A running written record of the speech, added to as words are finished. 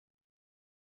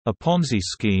A Ponzi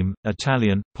scheme,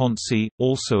 Italian, Ponzi,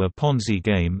 also a Ponzi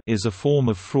game, is a form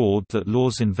of fraud that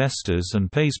lures investors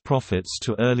and pays profits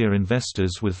to earlier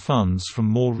investors with funds from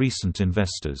more recent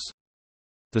investors.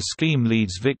 The scheme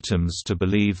leads victims to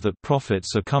believe that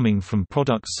profits are coming from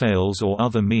product sales or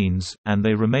other means, and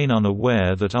they remain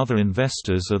unaware that other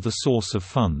investors are the source of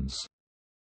funds.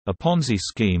 A Ponzi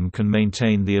scheme can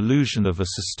maintain the illusion of a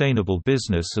sustainable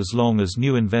business as long as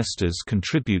new investors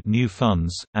contribute new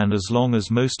funds, and as long as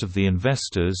most of the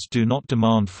investors do not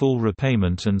demand full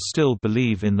repayment and still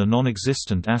believe in the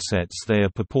non-existent assets they are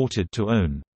purported to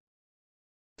own.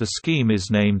 The scheme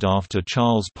is named after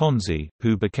Charles Ponzi,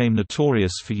 who became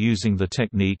notorious for using the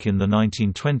technique in the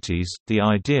 1920s. The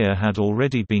idea had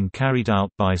already been carried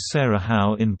out by Sarah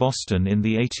Howe in Boston in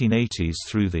the 1880s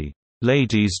through the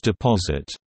ladies'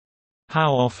 deposit.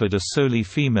 Howe offered a solely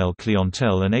female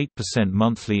clientele an 8%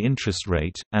 monthly interest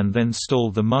rate, and then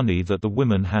stole the money that the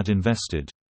women had invested.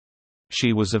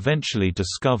 She was eventually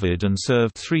discovered and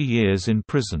served 3 years in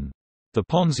prison. The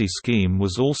Ponzi scheme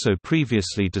was also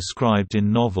previously described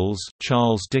in novels.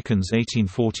 Charles Dickens'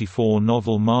 1844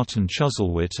 novel Martin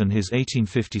Chuzzlewit and his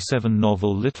 1857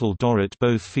 novel Little Dorrit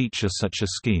both feature such a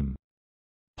scheme.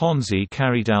 Ponzi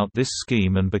carried out this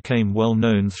scheme and became well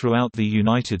known throughout the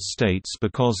United States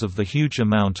because of the huge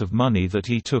amount of money that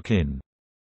he took in.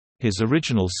 His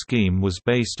original scheme was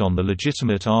based on the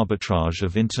legitimate arbitrage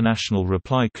of international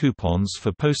reply coupons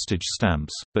for postage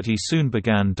stamps, but he soon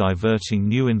began diverting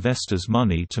new investors'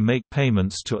 money to make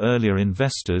payments to earlier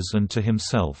investors and to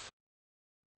himself.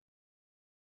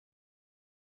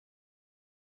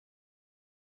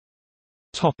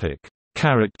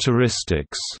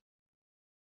 Characteristics.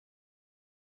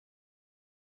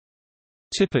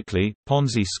 Typically,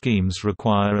 Ponzi schemes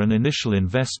require an initial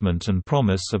investment and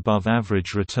promise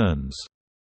above-average returns.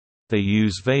 They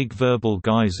use vague verbal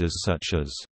guises such as,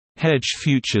 "hedge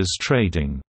futures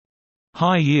trading",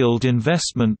 "high-yield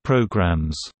investment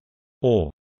programs",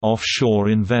 or "offshore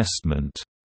investment",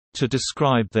 to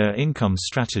describe their income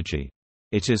strategy.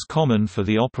 It is common for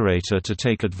the operator to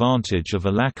take advantage of a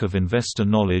lack of investor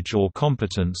knowledge or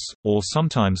competence, or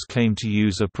sometimes claim to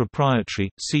use a proprietary,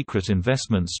 secret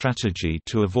investment strategy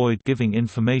to avoid giving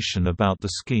information about the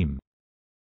scheme.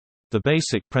 The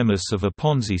basic premise of a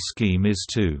Ponzi scheme is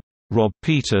to rob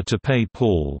Peter to pay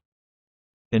Paul.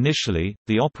 Initially,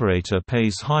 the operator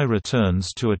pays high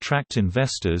returns to attract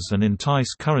investors and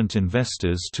entice current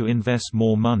investors to invest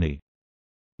more money.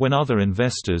 When other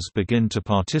investors begin to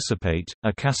participate,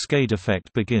 a cascade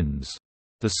effect begins.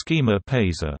 The schemer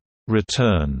pays a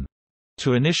return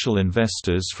to initial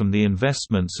investors from the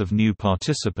investments of new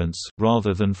participants,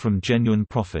 rather than from genuine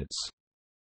profits.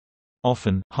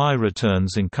 Often, high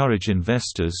returns encourage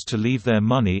investors to leave their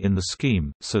money in the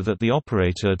scheme, so that the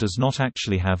operator does not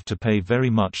actually have to pay very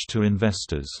much to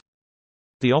investors.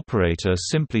 The operator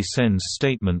simply sends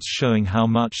statements showing how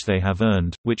much they have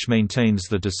earned, which maintains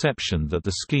the deception that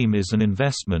the scheme is an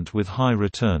investment with high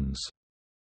returns.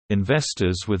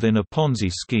 Investors within a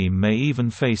Ponzi scheme may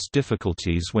even face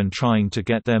difficulties when trying to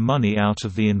get their money out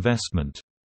of the investment.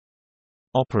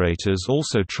 Operators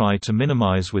also try to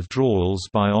minimize withdrawals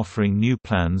by offering new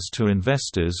plans to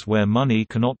investors where money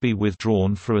cannot be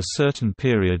withdrawn for a certain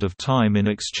period of time in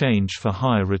exchange for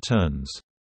higher returns.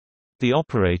 The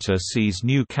operator sees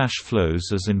new cash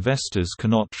flows as investors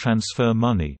cannot transfer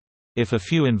money. If a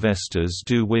few investors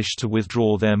do wish to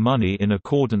withdraw their money in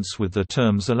accordance with the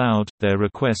terms allowed, their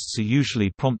requests are usually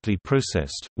promptly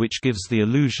processed, which gives the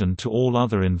illusion to all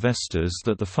other investors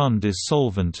that the fund is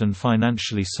solvent and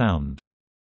financially sound.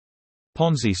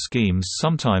 Ponzi schemes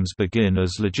sometimes begin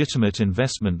as legitimate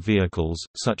investment vehicles,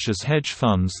 such as hedge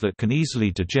funds that can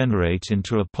easily degenerate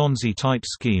into a Ponzi-type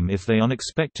scheme if they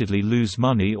unexpectedly lose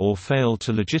money or fail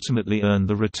to legitimately earn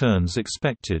the returns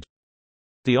expected.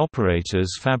 The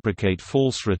operators fabricate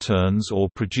false returns or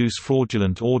produce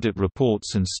fraudulent audit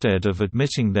reports instead of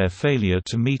admitting their failure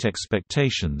to meet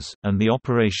expectations, and the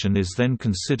operation is then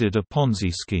considered a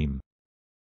Ponzi scheme.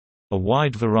 A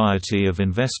wide variety of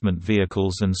investment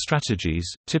vehicles and strategies,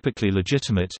 typically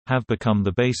legitimate, have become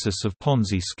the basis of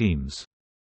Ponzi schemes.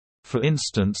 For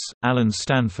instance, Alan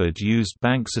Stanford used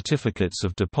bank certificates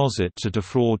of deposit to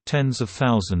defraud tens of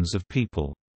thousands of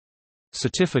people.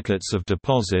 Certificates of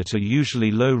deposit are usually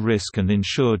low-risk and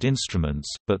insured instruments,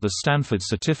 but the Stanford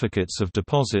certificates of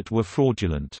deposit were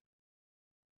fraudulent.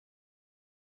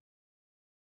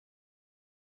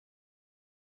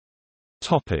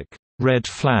 Red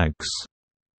flags.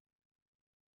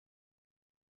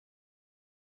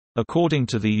 According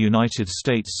to the United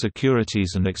States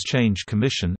Securities and Exchange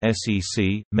Commission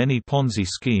 (SEC), many Ponzi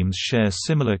schemes share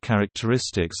similar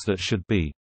characteristics that should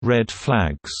be red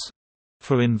flags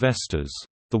For investors,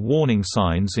 the warning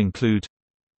signs include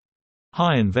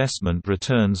high investment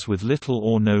returns with little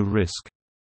or no risk.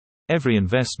 Every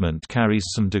investment carries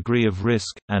some degree of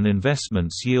risk, and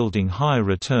investments yielding higher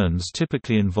returns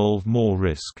typically involve more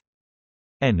risk.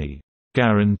 Any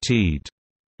guaranteed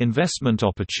investment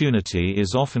opportunity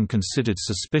is often considered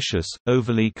suspicious.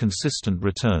 Overly consistent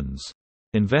returns.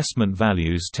 Investment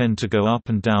values tend to go up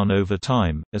and down over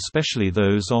time, especially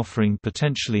those offering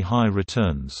potentially high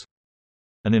returns.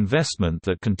 An investment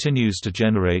that continues to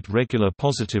generate regular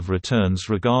positive returns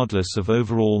regardless of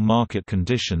overall market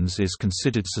conditions is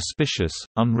considered suspicious.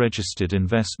 Unregistered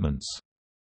investments.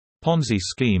 Ponzi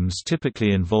schemes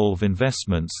typically involve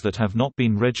investments that have not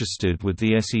been registered with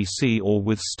the SEC or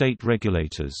with state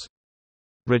regulators.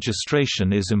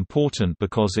 Registration is important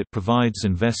because it provides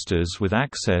investors with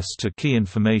access to key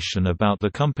information about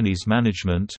the company's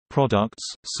management, products,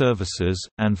 services,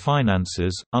 and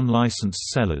finances. Unlicensed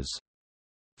sellers.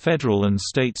 Federal and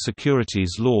state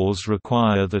securities laws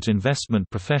require that investment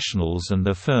professionals and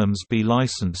their firms be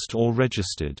licensed or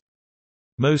registered.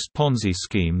 Most Ponzi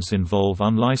schemes involve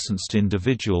unlicensed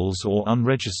individuals or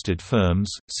unregistered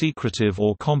firms, secretive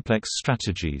or complex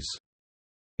strategies.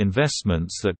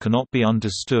 Investments that cannot be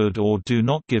understood or do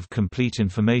not give complete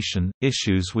information,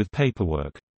 issues with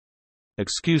paperwork.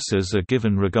 Excuses are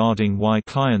given regarding why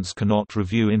clients cannot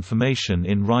review information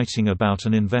in writing about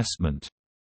an investment.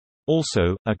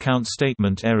 Also, account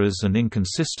statement errors and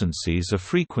inconsistencies are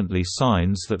frequently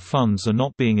signs that funds are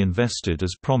not being invested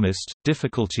as promised.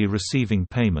 Difficulty receiving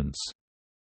payments.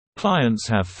 Clients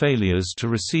have failures to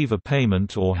receive a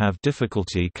payment or have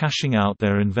difficulty cashing out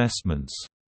their investments.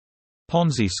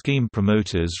 Ponzi scheme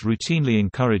promoters routinely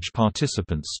encourage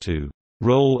participants to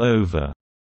roll over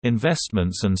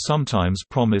investments and sometimes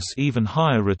promise even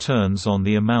higher returns on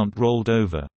the amount rolled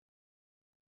over.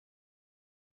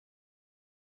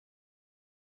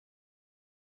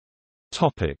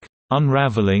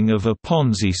 Unraveling of a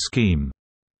Ponzi scheme.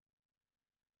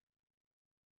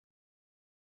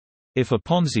 If a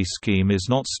Ponzi scheme is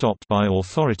not stopped by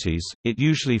authorities, it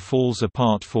usually falls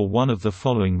apart for one of the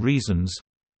following reasons.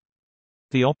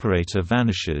 The operator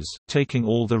vanishes, taking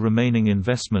all the remaining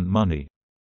investment money.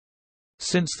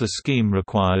 Since the scheme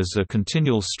requires a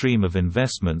continual stream of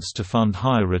investments to fund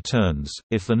higher returns,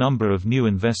 if the number of new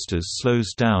investors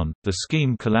slows down, the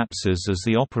scheme collapses as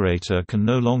the operator can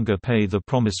no longer pay the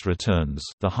promised returns.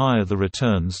 The higher the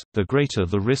returns, the greater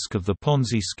the risk of the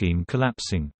Ponzi scheme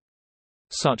collapsing.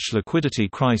 Such liquidity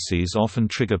crises often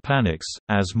trigger panics,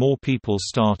 as more people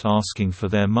start asking for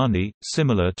their money,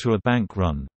 similar to a bank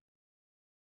run.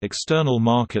 External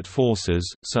market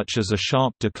forces, such as a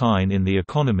sharp decline in the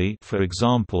economy, for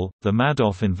example, the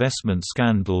Madoff investment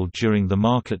scandal during the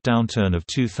market downturn of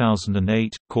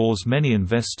 2008, cause many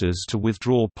investors to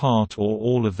withdraw part or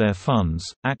all of their funds.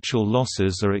 Actual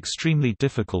losses are extremely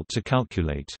difficult to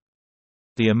calculate.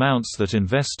 The amounts that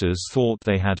investors thought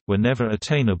they had, were never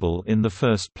attainable in the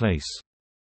first place.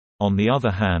 On the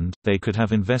other hand, they could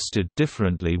have invested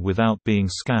differently without being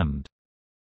scammed.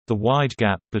 The wide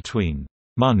gap between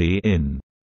money in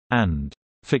and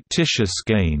fictitious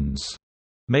gains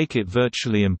make it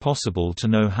virtually impossible to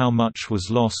know how much was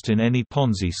lost in any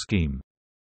Ponzi scheme.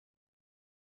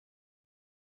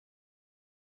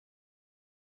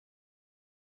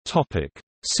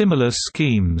 Similar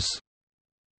schemes.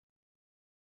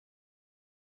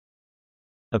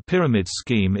 A pyramid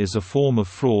scheme is a form of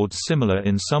fraud similar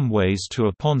in some ways to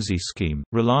a Ponzi scheme,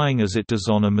 relying as it does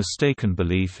on a mistaken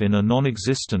belief in a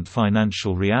non-existent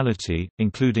financial reality,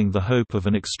 including the hope of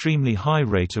an extremely high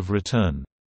rate of return.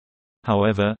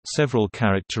 However, several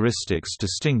characteristics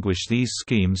distinguish these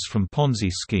schemes from Ponzi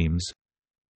schemes.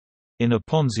 In a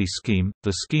Ponzi scheme,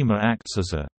 the schemer acts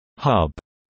as a hub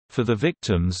for the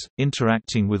victims,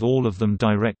 interacting with all of them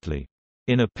directly.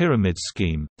 In a pyramid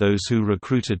scheme, those who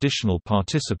recruit additional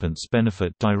participants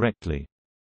benefit directly.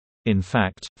 In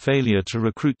fact, failure to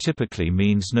recruit typically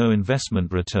means no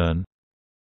investment return.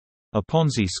 A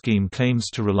Ponzi scheme claims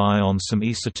to rely on some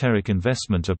esoteric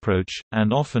investment approach,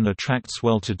 and often attracts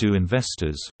well-to-do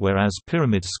investors, whereas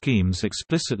pyramid schemes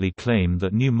explicitly claim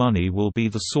that new money will be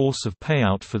the source of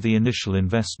payout for the initial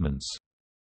investments.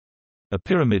 A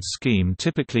pyramid scheme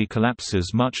typically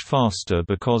collapses much faster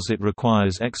because it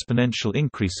requires exponential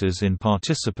increases in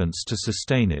participants to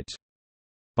sustain it.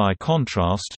 By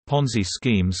contrast, Ponzi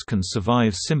schemes can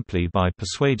survive simply by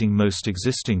persuading most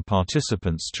existing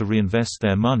participants to reinvest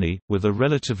their money. With a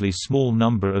relatively small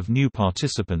number of new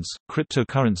participants,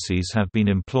 cryptocurrencies have been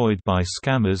employed by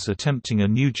scammers attempting a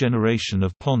new generation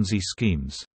of Ponzi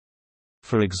schemes.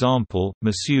 For example,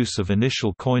 misuse of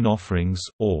initial coin offerings,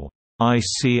 or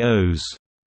ICOs,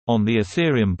 On the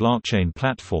Ethereum blockchain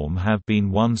platform have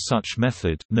been one such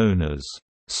method, known as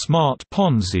smart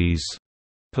Ponzi's,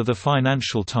 per the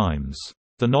Financial Times.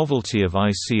 The novelty of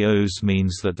ICOs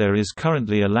means that there is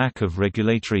currently a lack of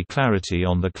regulatory clarity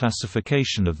on the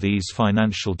classification of these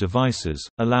financial devices,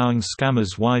 allowing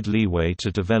scammers wide leeway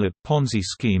to develop Ponzi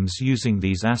schemes using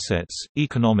these assets.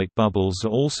 Economic bubbles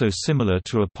are also similar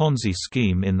to a Ponzi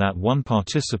scheme in that one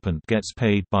participant gets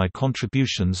paid by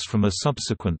contributions from a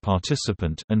subsequent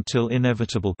participant until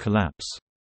inevitable collapse.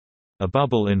 A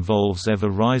bubble involves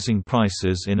ever-rising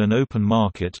prices in an open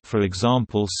market, for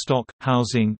example stock,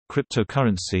 housing,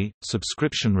 cryptocurrency,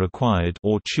 subscription required,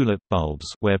 or tulip bulbs,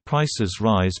 where prices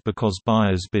rise because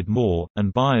buyers bid more,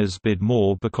 and buyers bid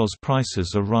more because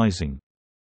prices are rising.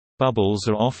 Bubbles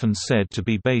are often said to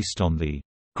be based on the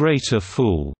greater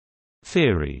fool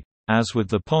theory. As with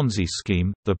the Ponzi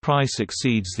scheme, the price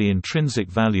exceeds the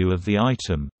intrinsic value of the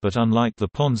item, but unlike the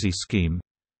Ponzi scheme,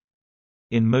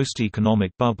 in most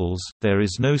economic bubbles, there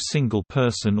is no single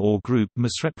person or group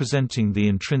misrepresenting the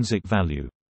intrinsic value.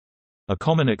 A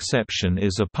common exception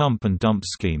is a pump and dump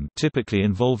scheme, typically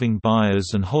involving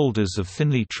buyers and holders of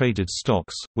thinly traded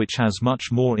stocks, which has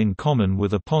much more in common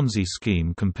with a Ponzi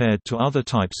scheme compared to other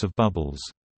types of bubbles.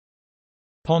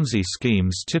 Ponzi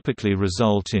schemes typically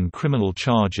result in criminal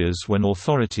charges when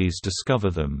authorities discover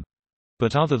them.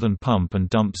 But other than pump and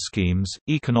dump schemes,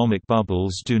 economic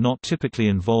bubbles do not typically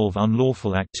involve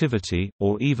unlawful activity,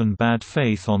 or even bad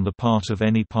faith on the part of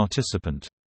any participant.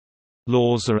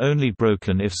 Laws are only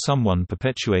broken if someone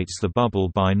perpetuates the bubble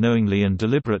by knowingly and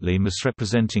deliberately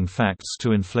misrepresenting facts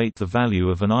to inflate the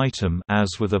value of an item, as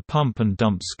with a pump and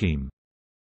dump scheme.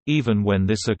 Even when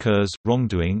this occurs,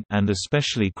 wrongdoing, and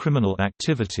especially criminal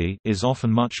activity, is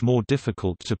often much more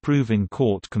difficult to prove in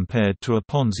court compared to a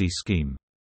Ponzi scheme.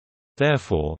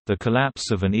 Therefore, the collapse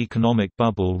of an economic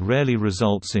bubble rarely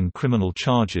results in criminal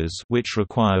charges which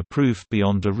require proof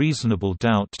beyond a reasonable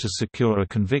doubt to secure a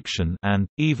conviction and,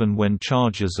 even when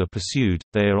charges are pursued,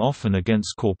 they are often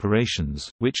against corporations,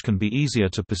 which can be easier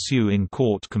to pursue in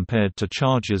court compared to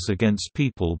charges against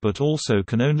people but also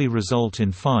can only result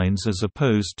in fines as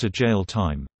opposed to jail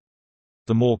time.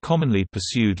 The more commonly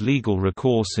pursued legal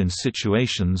recourse in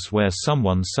situations where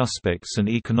someone suspects an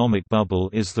economic bubble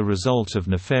is the result of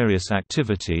nefarious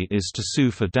activity is to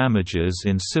sue for damages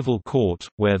in civil court,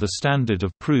 where the standard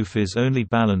of proof is only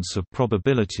balance of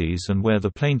probabilities and where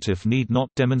the plaintiff need not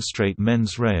demonstrate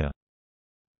mens rea.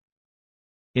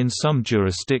 In some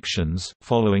jurisdictions,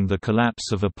 following the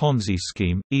collapse of a Ponzi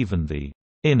scheme, even the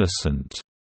innocent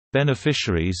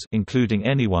beneficiaries, including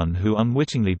anyone who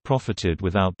unwittingly profited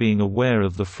without being aware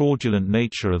of the fraudulent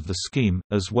nature of the scheme,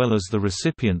 as well as the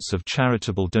recipients of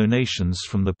charitable donations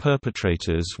from the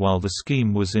perpetrators while the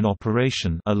scheme was in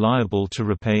operation, are liable to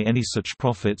repay any such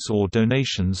profits or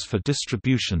donations for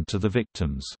distribution to the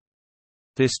victims.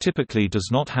 This typically does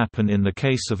not happen in the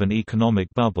case of an economic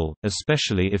bubble,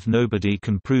 especially if nobody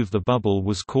can prove the bubble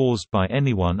was caused by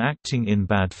anyone acting in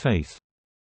bad faith.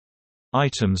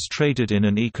 Items traded in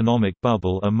an economic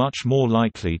bubble are much more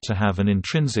likely to have an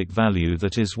intrinsic value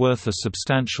that is worth a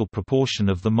substantial proportion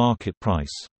of the market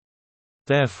price.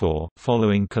 Therefore,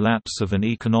 following collapse of an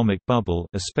economic bubble,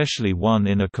 especially one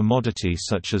in a commodity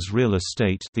such as real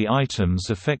estate, the items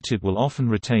affected will often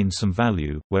retain some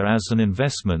value, whereas an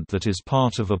investment that is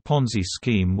part of a Ponzi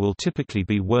scheme will typically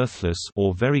be worthless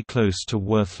or very close to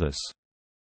worthless.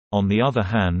 On the other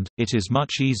hand, it is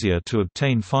much easier to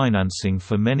obtain financing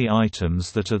for many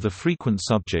items that are the frequent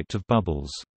subject of bubbles.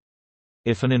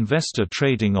 If an investor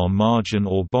trading on margin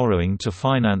or borrowing to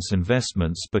finance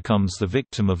investments becomes the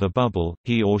victim of a bubble,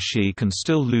 he or she can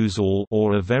still lose all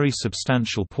or a very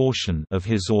substantial portion of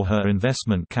his or her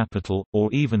investment capital, or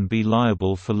even be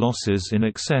liable for losses in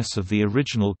excess of the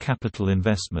original capital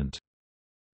investment.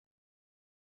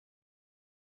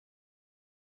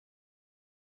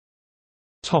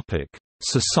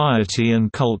 Society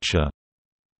and culture.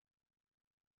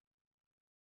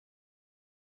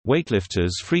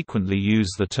 Weightlifters frequently use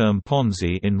the term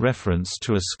Ponzi in reference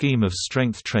to a scheme of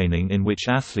strength training in which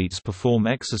athletes perform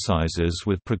exercises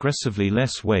with progressively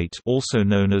less weight, also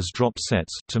known as drop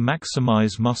sets, to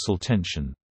maximize muscle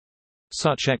tension.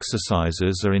 Such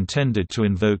exercises are intended to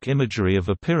invoke imagery of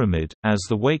a pyramid, as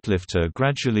the weightlifter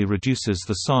gradually reduces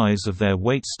the size of their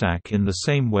weight stack in the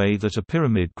same way that a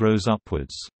pyramid grows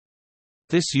upwards.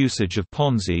 This usage of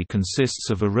Ponzi consists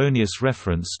of erroneous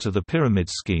reference to the pyramid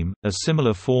scheme, a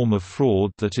similar form of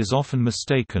fraud that is often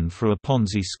mistaken for a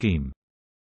Ponzi scheme.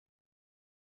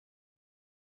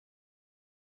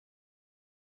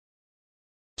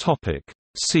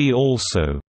 See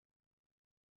also: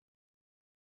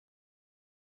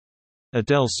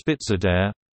 Adele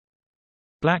Spitzerdare,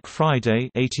 Black Friday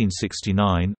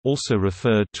 1869, also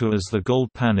referred to as the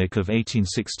Gold Panic of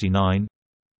 1869.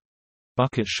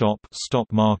 Bucket shop, stock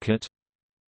market.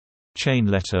 Chain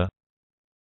letter.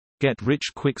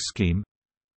 Get-rich-quick scheme.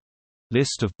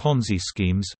 List of Ponzi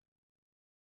schemes.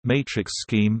 Matrix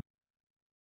scheme.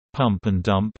 Pump and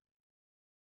dump.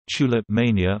 Tulip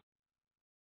mania.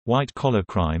 White-collar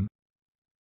crime.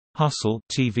 Hustle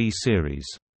TV series.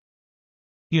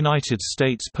 United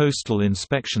States Postal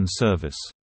Inspection Service